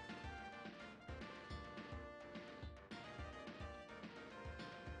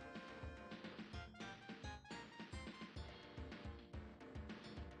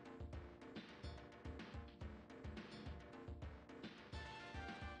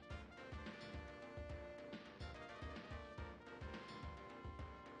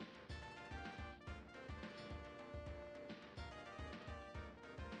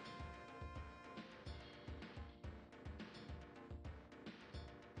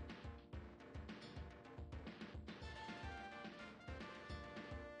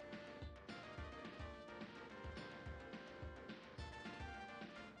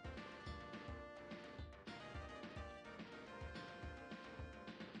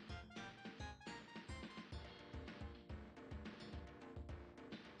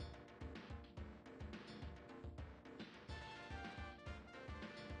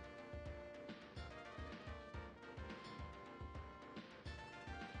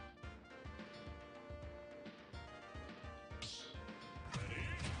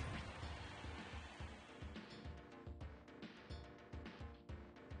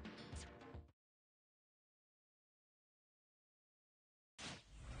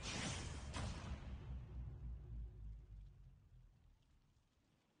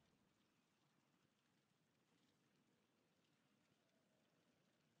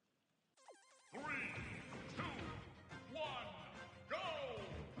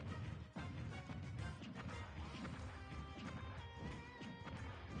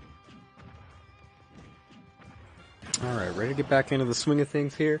 Alright, ready to get back into the swing of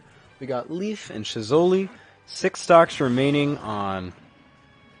things here. We got Leaf and Shizoli. 6 stocks remaining on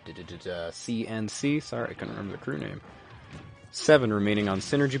CNC. Sorry, I couldn't remember the crew name. 7 remaining on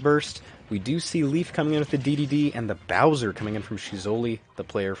Synergy Burst. We do see Leaf coming in with the DDD and the Bowser coming in from Shizoli, the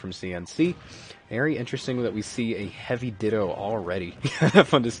player from CNC. Very interesting that we see a heavy Ditto already.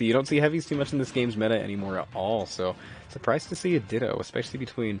 Fun to see. You don't see heavies too much in this game's meta anymore at all, so surprised to see a Ditto, especially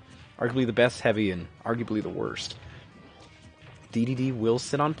between arguably the best heavy and arguably the worst. DDD will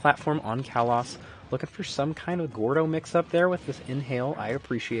sit on platform on Kalos, looking for some kind of Gordo mix-up there with this Inhale. I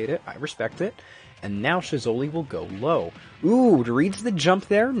appreciate it. I respect it. And now Shizoli will go low. Ooh, reads the jump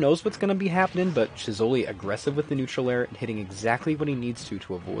there, knows what's going to be happening, but Shizoli aggressive with the neutral air and hitting exactly what he needs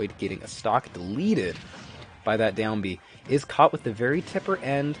to avoid getting a stock deleted by that down B. Is caught with the very tipper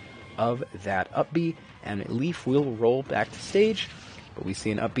end of that up B, and Leaf will roll back to stage, but we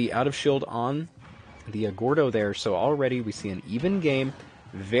see an up B out of shield on the Gordo there, so already we see an even game.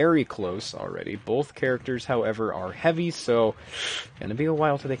 Very close already. Both characters, however, are heavy, so gonna be a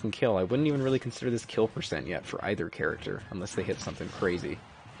while till they can kill. I wouldn't even really consider this kill percent yet for either character, unless they hit something crazy.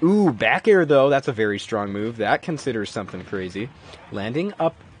 Ooh, back air though, that's a very strong move. That considers something crazy. Landing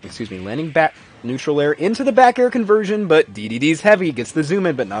back neutral air into the back air conversion, but DDD's heavy, gets the zoom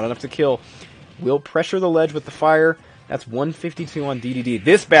in, but not enough to kill. Will pressure the ledge with the fire. That's 152 on DDD.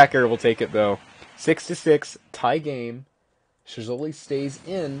 This back air will take it though. 6-6, tie game. Shizoli stays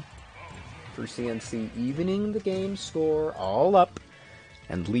in for CNC, evening the game score all up.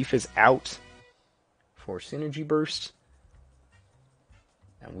 And Leaf is out for Synergy Burst.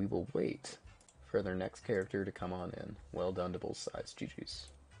 And we will wait for their next character to come on in. Well done to both sides. GG's.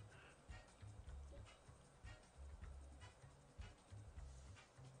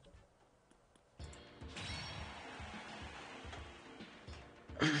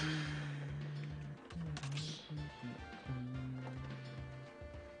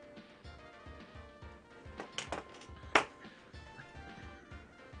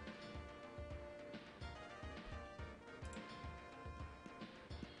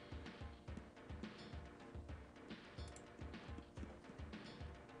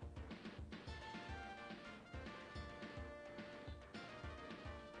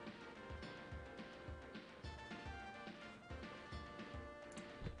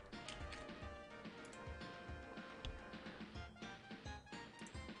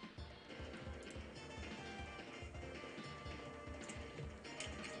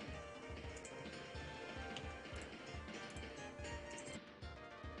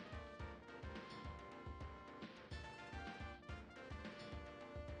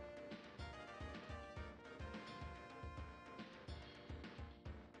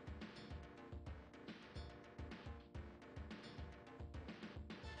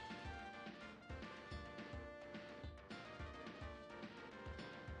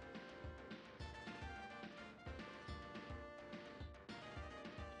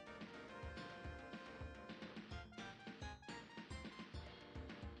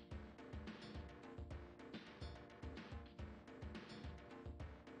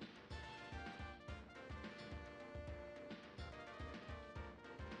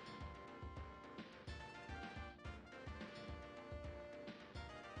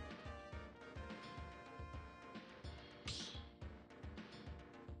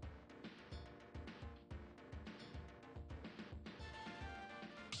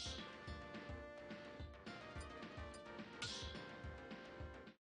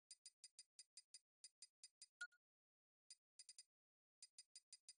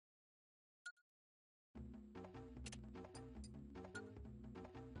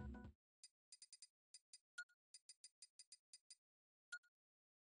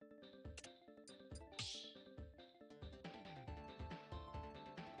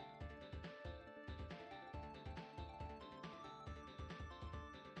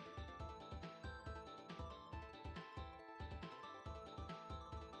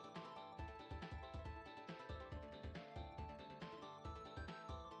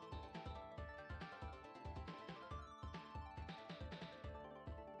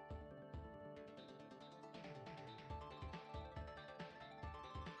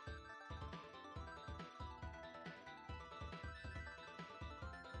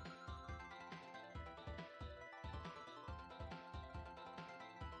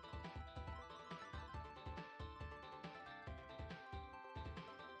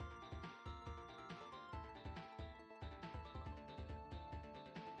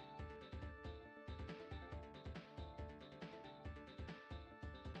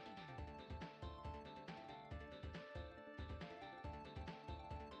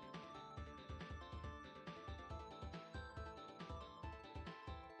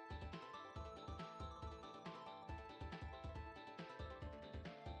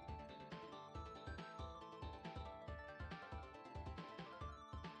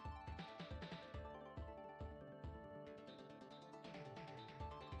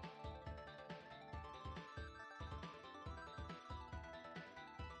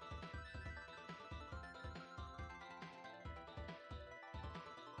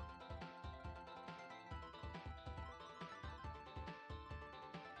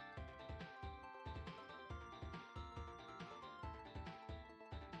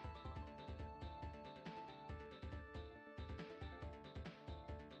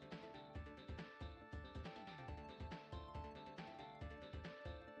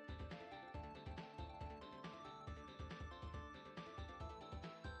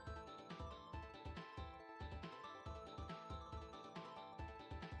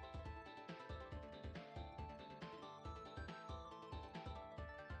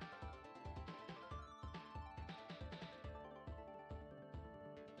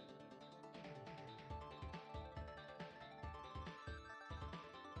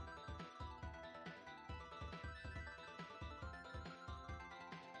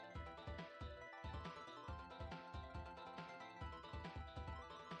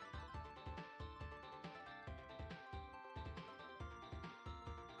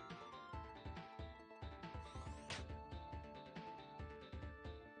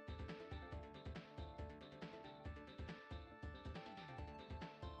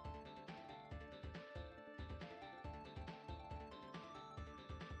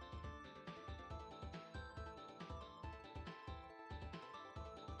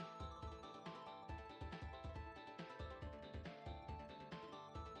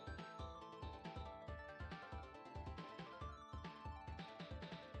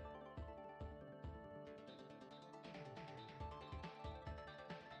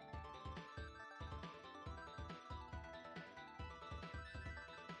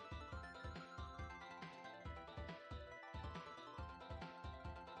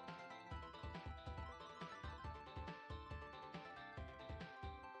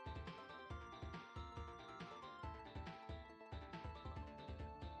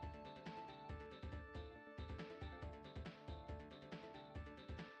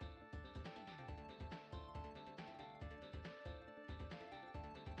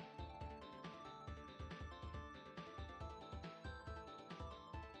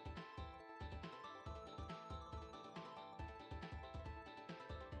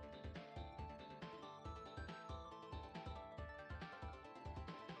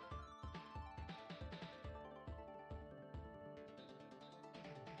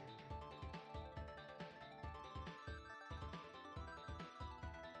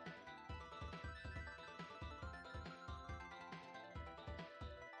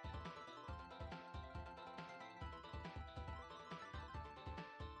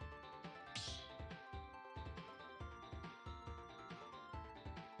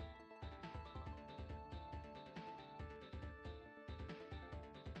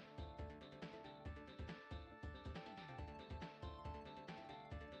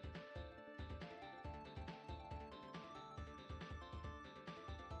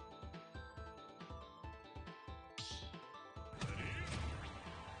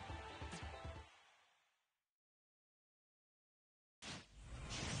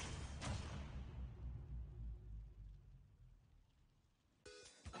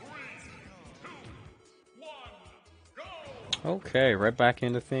 Okay, right back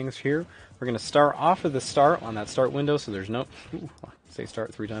into things here. We're going to start off with the start on that start window, so there's no... Ooh, say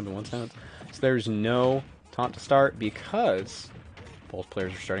start 3 times in 1 sentence. So there's no taunt to start because both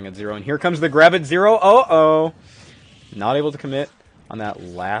players are starting at 0. And here comes the grab at 0. Uh-oh! Not able to commit on that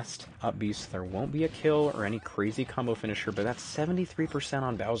last up beast. There won't be a kill or any crazy combo finisher, but that's 73%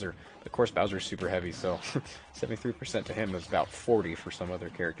 on Bowser. But of course, Bowser's super heavy, so 73% to him is about 40 for some other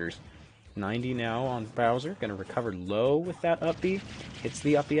characters. 90 now on Bowser, going to recover low with that up B. Hits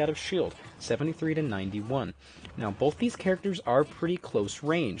the up B out of shield, 73 to 91. Now, both these characters are pretty close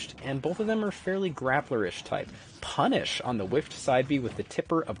ranged, and both of them are fairly grappler-ish type. Punish on the whiffed side B with the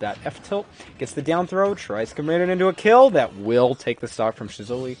tipper of that F tilt, gets the down throw, tries to commit it into a kill. That will take the stock from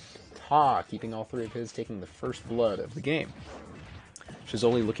Shizoli. Ta, keeping all 3 of his, taking the first blood of the game.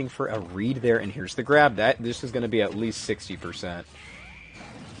 Shizoli looking for a read there, and here's the grab. This is going to be at least 60%.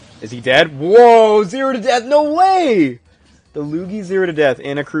 Is he dead? Whoa! 0 to death! No way! The Loogie 0 to death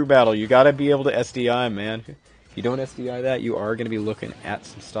in a crew battle. You gotta be able to SDI, man. If you don't SDI that, you are gonna be looking at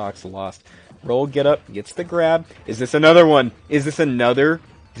some stocks lost. Roll, get up, gets the grab. Is this another one? Is this another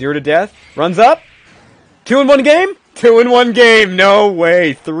 0 to death? Runs up! 2 in 1 game? 2 in 1 game! No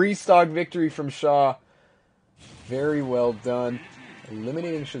way! 3 stock victory from Shaw. Very well done.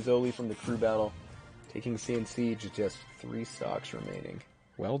 Eliminating Shizoli from the crew battle. Taking CNC to just 3 stocks remaining.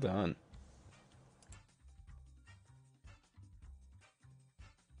 Well done.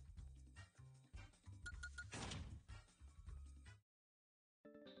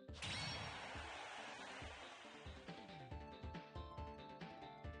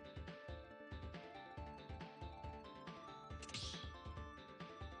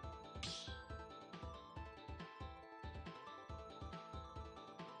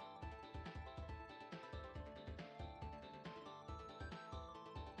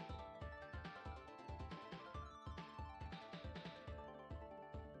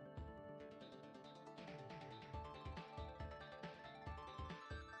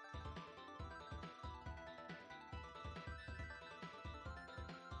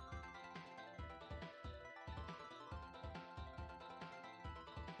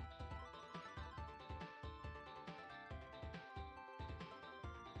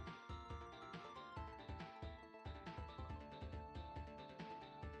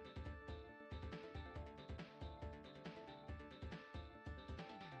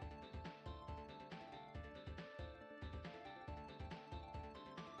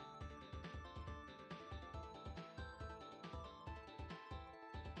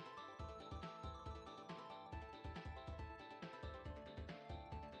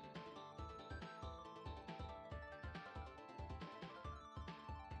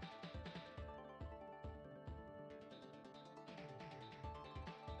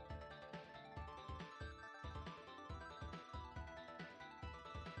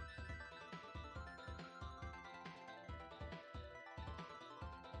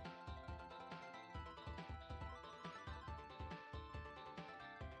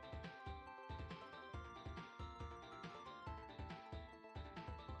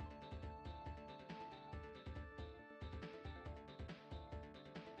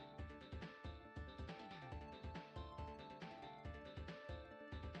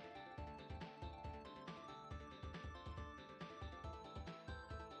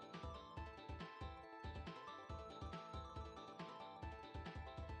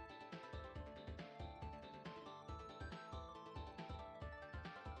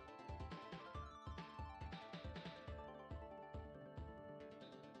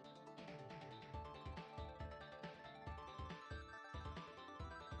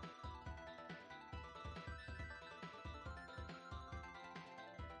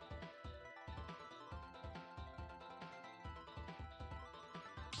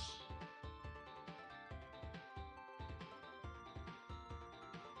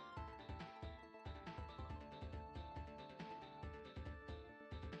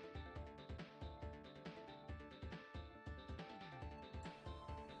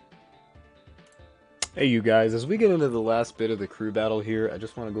 Hey you guys, as we get into the last bit of the crew battle here, I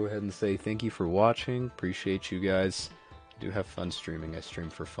just want to go ahead and say thank you for watching. Appreciate you guys. I do have fun streaming. I stream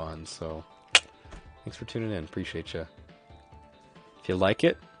for fun, so thanks for tuning in. Appreciate you. If you like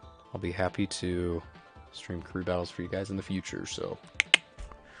it, I'll be happy to stream crew battles for you guys in the future, so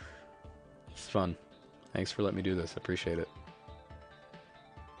it's fun. Thanks for letting me do this. I appreciate it.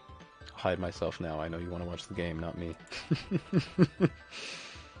 I'll hide myself now. I know you want to watch the game, not me.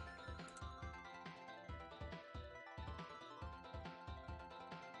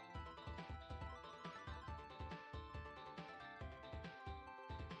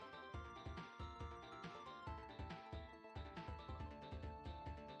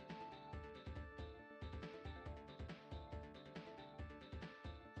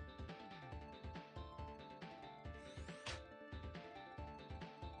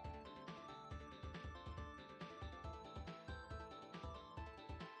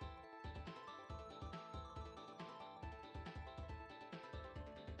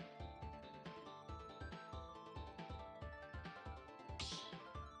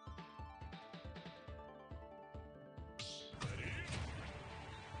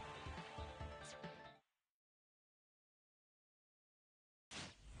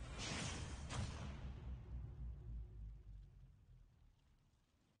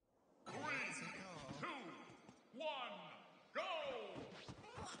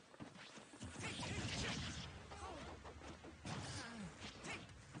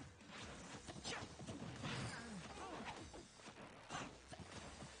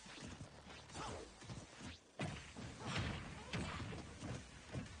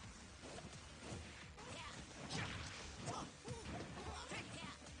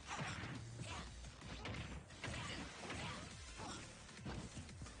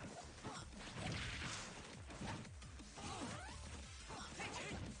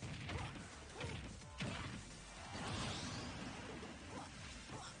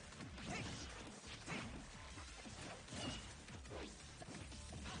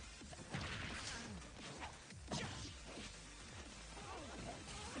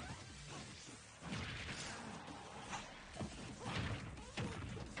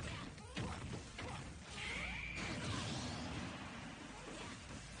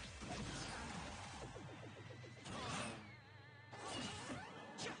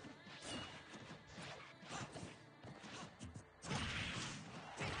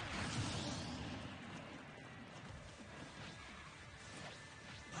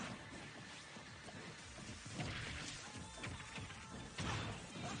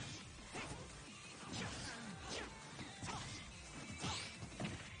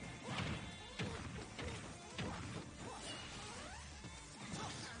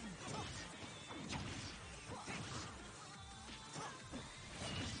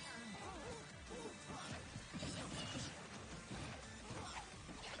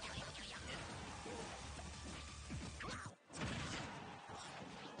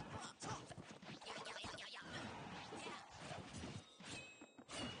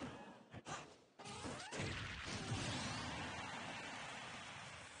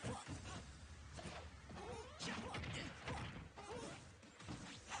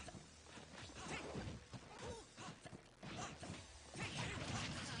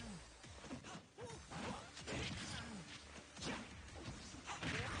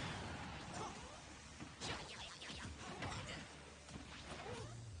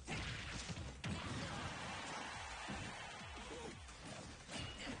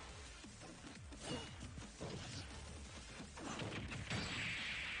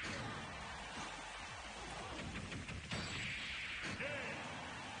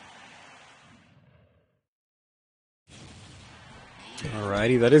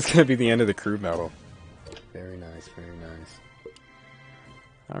 Alrighty, that is going to be the end of the crew battle. Very nice, very nice.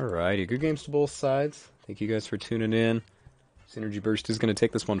 Alrighty, good games to both sides. Thank you guys for tuning in. Synergy Burst is going to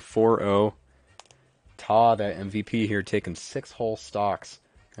take this one 4-0. Ta, that MVP here, taking 6 whole stocks.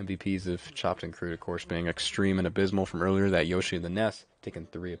 MVPs of Chopped and Crude, of course, being Extreme and Abysmal from earlier. That Yoshi and the Ness taking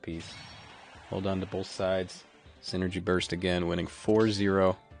 3 apiece. Well done to both sides. Synergy Burst again, winning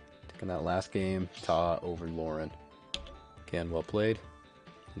 4-0. Taking that last game, Ta over Lauren. Again, well played.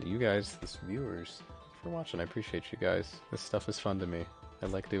 And to you guys, the viewers, for watching. I appreciate you guys. This stuff is fun to me. I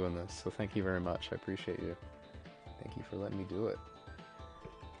like doing this, so thank you very much. I appreciate you. Thank you for letting me do it.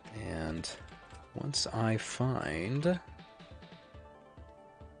 And once I find... There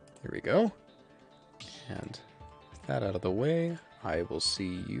we go. And with that out of the way, I will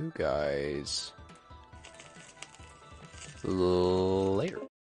see you guys later.